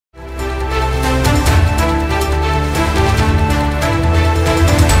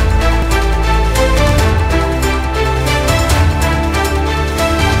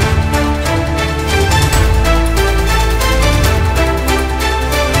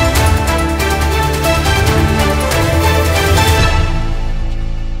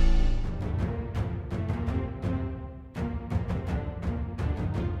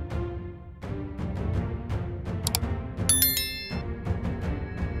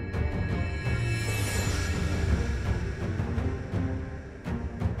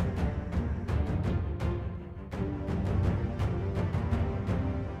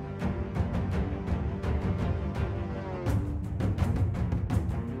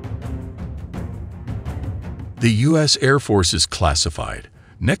The U.S. Air Force's classified,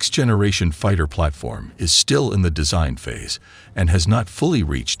 next-generation fighter platform is still in the design phase and has not fully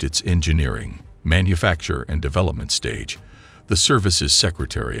reached its engineering, manufacture, and development stage, the service's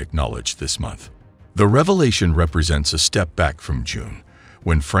secretary acknowledged this month. The revelation represents a step back from June,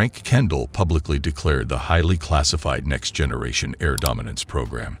 when Frank Kendall publicly declared the highly classified next-generation air dominance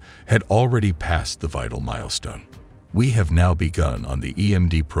program had already passed the vital milestone. "We have now begun on the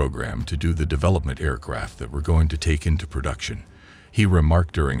EMD program to do the development aircraft that we're going to take into production," he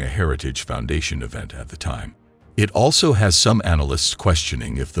remarked during a Heritage Foundation event at the time. It also has some analysts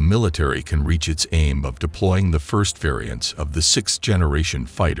questioning if the military can reach its aim of deploying the first variants of the sixth-generation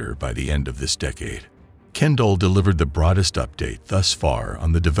fighter by the end of this decade. Kendall delivered the broadest update thus far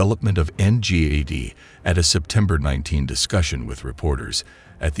on the development of NGAD at a September 19 discussion with reporters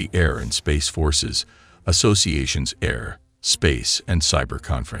at the Air and Space Forces Association's Air, Space, and Cyber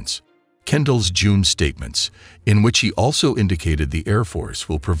Conference. Kendall's June statements, in which he also indicated the Air Force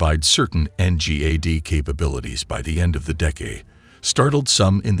will provide certain NGAD capabilities by the end of the decade, startled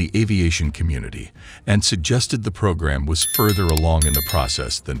some in the aviation community and suggested the program was further along in the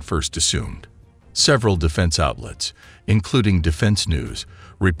process than first assumed. Several defense outlets, including Defense News,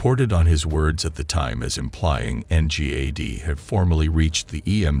 reported on his words at the time as implying NGAD had formally reached the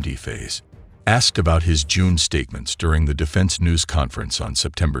EMD phase. Asked about his June statements during the Defense News conference on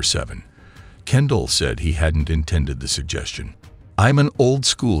September 7, Kendall said he hadn't intended the suggestion. "I'm an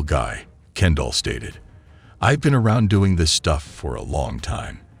old-school guy," Kendall stated. "I've been around doing this stuff for a long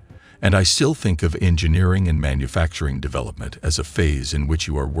time, and I still think of engineering and manufacturing development as a phase in which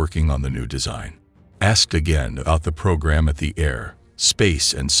you are working on the new design." Asked again about the program at the Air,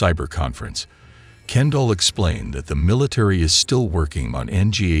 Space, and Cyber Conference, Kendall explained that the military is still working on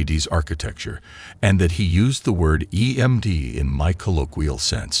NGAD's architecture and that he used the word EMD in my colloquial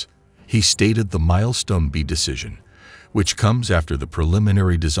sense. He stated the Milestone B decision, which comes after the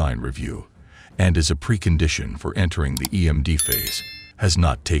preliminary design review and is a precondition for entering the EMD phase, has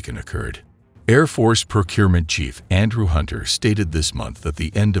not taken occurred. Air Force Procurement Chief Andrew Hunter stated this month that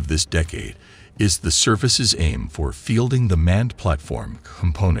the end of this decade is the service's aim for fielding the manned platform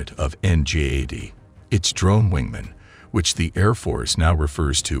component of NGAD. Its drone wingmen, which the Air Force now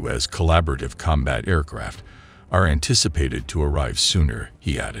refers to as collaborative combat aircraft, are anticipated to arrive sooner,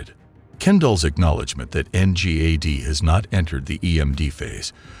 he added. Kendall's acknowledgement that NGAD has not entered the EMD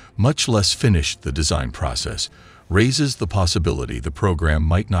phase, much less finished the design process, raises the possibility the program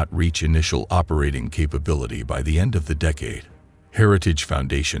might not reach initial operating capability by the end of the decade. Heritage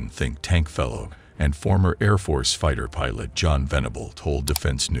Foundation think tank fellow and former Air Force fighter pilot John Venable told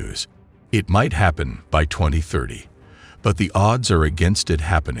Defense News, "It might happen by 2030, but the odds are against it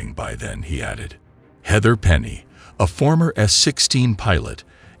happening by then," he added. Heather Penny, a former S-16 pilot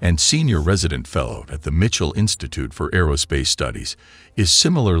and senior resident fellow at the Mitchell Institute for Aerospace Studies, is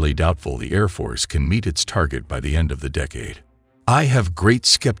similarly doubtful the Air Force can meet its target by the end of the decade. "I have great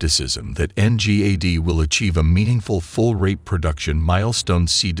skepticism that NGAD will achieve a meaningful full-rate production Milestone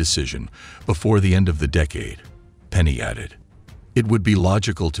C decision before the end of the decade," Penny added. "It would be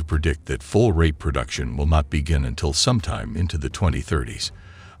logical to predict that full-rate production will not begin until sometime into the 2030s.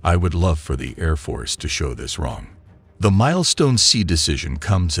 I would love for the Air Force to show this wrong." The Milestone C decision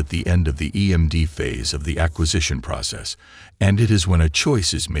comes at the end of the EMD phase of the acquisition process, and it is when a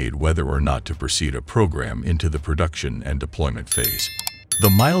choice is made whether or not to proceed a program into the production and deployment phase. The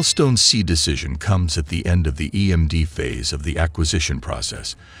Milestone C decision comes at the end of the EMD phase of the acquisition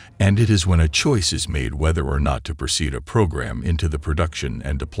process, and it is when a choice is made whether or not to proceed a program into the production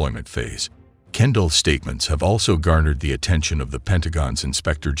and deployment phase. Kendall's statements have also garnered the attention of the Pentagon's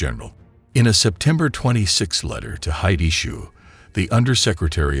Inspector General. In a September 26 letter to Heidi Shyu, the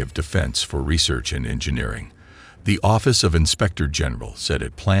Undersecretary of Defense for Research and Engineering, the Office of Inspector General said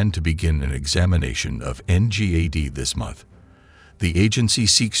it planned to begin an examination of NGAD this month. The agency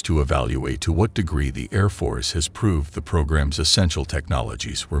seeks to evaluate to what degree the Air Force has proved the program's essential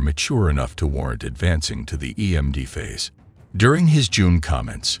technologies were mature enough to warrant advancing to the EMD phase. During his June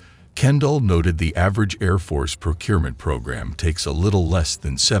comments, Kendall noted the average Air Force procurement program takes a little less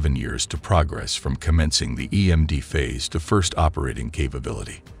than 7 years to progress from commencing the EMD phase to first operating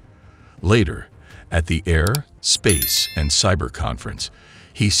capability. Later, at the Air, Space, and Cyber Conference,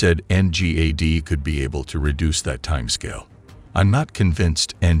 he said NGAD could be able to reduce that timescale. "I'm not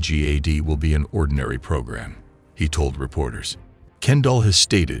convinced NGAD will be an ordinary program," he told reporters. Kendall has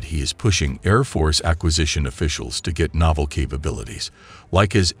stated he is pushing Air Force acquisition officials to get novel capabilities,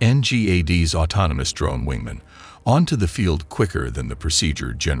 like his NGAD's autonomous drone wingman, onto the field quicker than the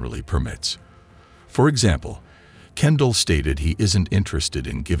procedure generally permits. For example, Kendall stated he isn't interested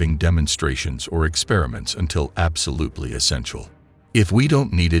in giving demonstrations or experiments until absolutely essential. If we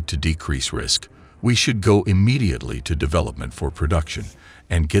don't need it to decrease risk, we should go immediately to development for production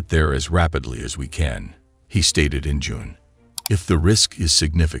and get there as rapidly as we can, he stated in June. If the risk is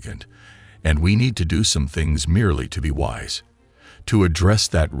significant, and we need to do some things merely to be wise, to address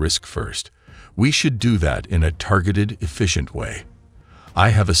that risk first, we should do that in a targeted, efficient way. I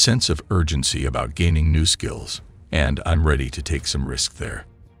have a sense of urgency about gaining new skills, and I'm ready to take some risk there.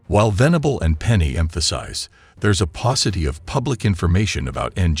 While Venable and Penny emphasize there's a paucity of public information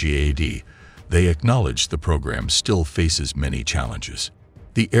about NGAD, they acknowledge the program still faces many challenges.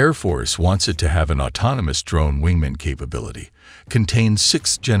 The Air Force wants it to have an autonomous drone wingman capability, contain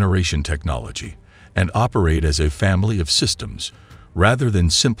 6th-generation technology, and operate as a family of systems rather than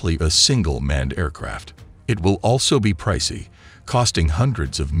simply a single manned aircraft. It will also be pricey, costing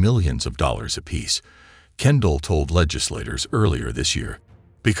hundreds of millions of dollars apiece, Kendall told legislators earlier this year.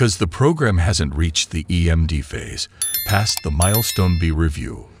 Because the program hasn't reached the EMD phase, passed the Milestone B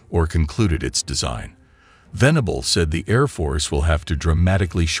review, or concluded its design, Venable said the Air Force will have to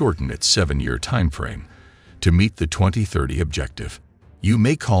dramatically shorten its 7-year timeframe to meet the 2030 objective. You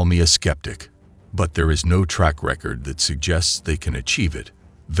may call me a skeptic, but there is no track record that suggests they can achieve it,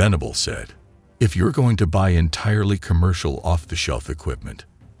 Venable said. If you're going to buy entirely commercial off-the-shelf equipment,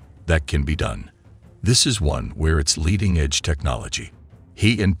 that can be done. This is one where it's leading-edge technology.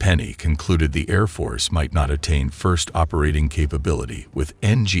 He and Penny concluded the Air Force might not attain first operating capability with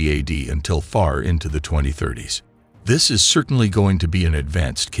NGAD until far into the 2030s. This is certainly going to be an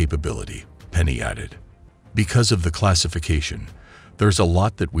advanced capability, Penny added. Because of the classification, there's a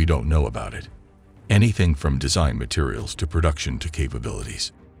lot that we don't know about it. Anything from design materials to production to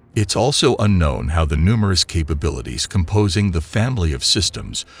capabilities. It's also unknown how the numerous capabilities composing the family of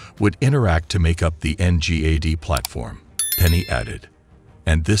systems would interact to make up the NGAD platform, Penny added.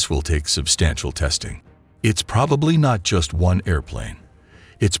 And this will take substantial testing. It's probably not just one airplane.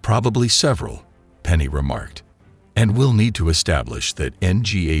 It's probably several, Penny remarked. And we'll need to establish that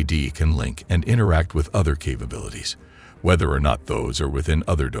NGAD can link and interact with other capabilities, whether or not those are within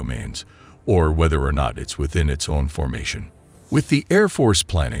other domains, or whether or not it's within its own formation. With the Air Force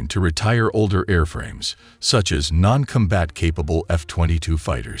planning to retire older airframes, such as non-combat capable F-22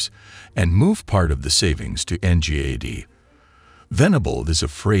 fighters, and move part of the savings to NGAD, Venable is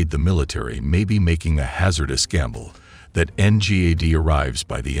afraid the military may be making a hazardous gamble that NGAD arrives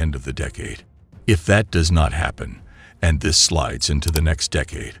by the end of the decade. If that does not happen, and this slides into the next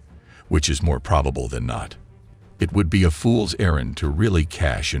decade, which is more probable than not, it would be a fool's errand to really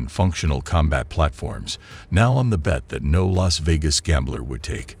cash in functional combat platforms, now on the bet that no Las Vegas gambler would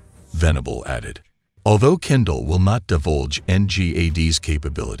take, Venable added. Although Kendall will not divulge NGAD's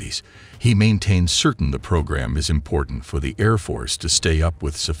capabilities, he maintains certain the program is important for the Air Force to stay up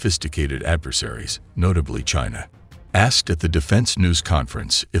with sophisticated adversaries, notably China. Asked at the Defense News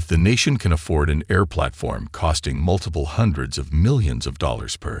Conference if the nation can afford an air platform costing multiple hundreds of millions of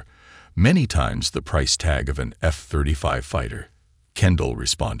dollars per, many times the price tag of an F-35 fighter, Kendall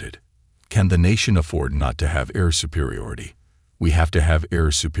responded, "Can the nation afford not to have air superiority? We have to have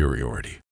air superiority."